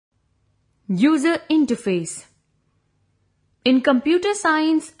User interface. In computer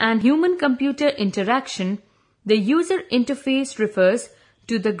science and human-computer interaction, the user interface refers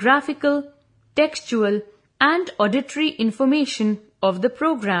to the graphical, textual, and auditory information of the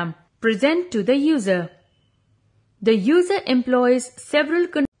program present to the user. The user employs several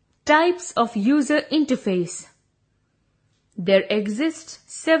types of user interface. There exist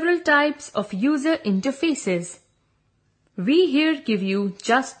several types of user interfaces. We here give you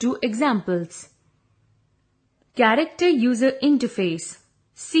just two examples. Character User Interface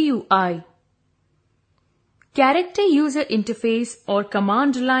 (CUI). Character User Interface or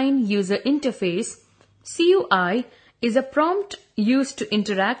Command Line User Interface (CUI) is a prompt used to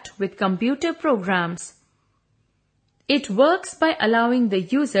interact with computer programs. It works by allowing the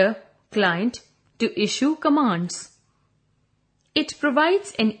user, client, to issue commands. It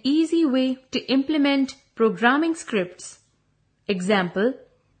provides an easy way to implement programming scripts. Example,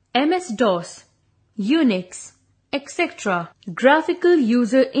 MS-DOS, Unix, etc. Graphical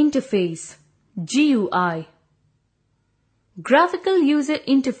User Interface (GUI). Graphical User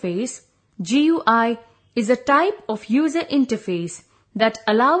Interface (GUI) is a type of user interface that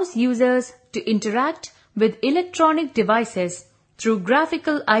allows users to interact with electronic devices through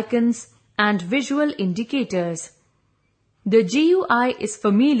graphical icons and visual indicators. The GUI is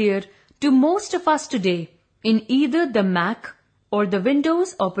familiar to most of us today in either the Mac or the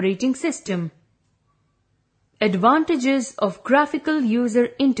Windows operating system. Advantages of Graphical User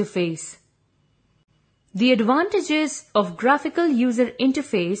Interface. The advantages of Graphical User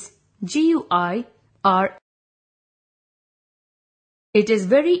Interface (GUI) are: it is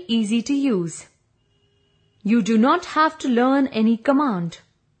very easy to use. You do not have to learn any command.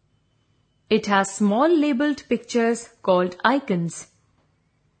 It has small labeled pictures called icons.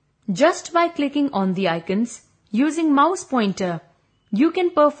 Just by clicking on the icons using mouse pointer, you can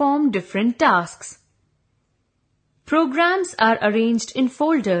perform different tasks. Programs are arranged in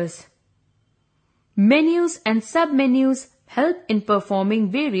folders. Menus and submenus help in performing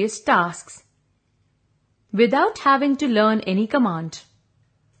various tasks without having to learn any command.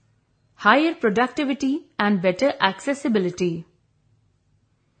 Higher productivity and better accessibility.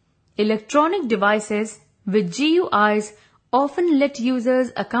 Electronic devices with GUIs often let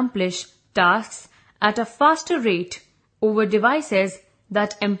users accomplish tasks at a faster rate over devices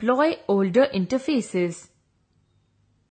that employ older interfaces.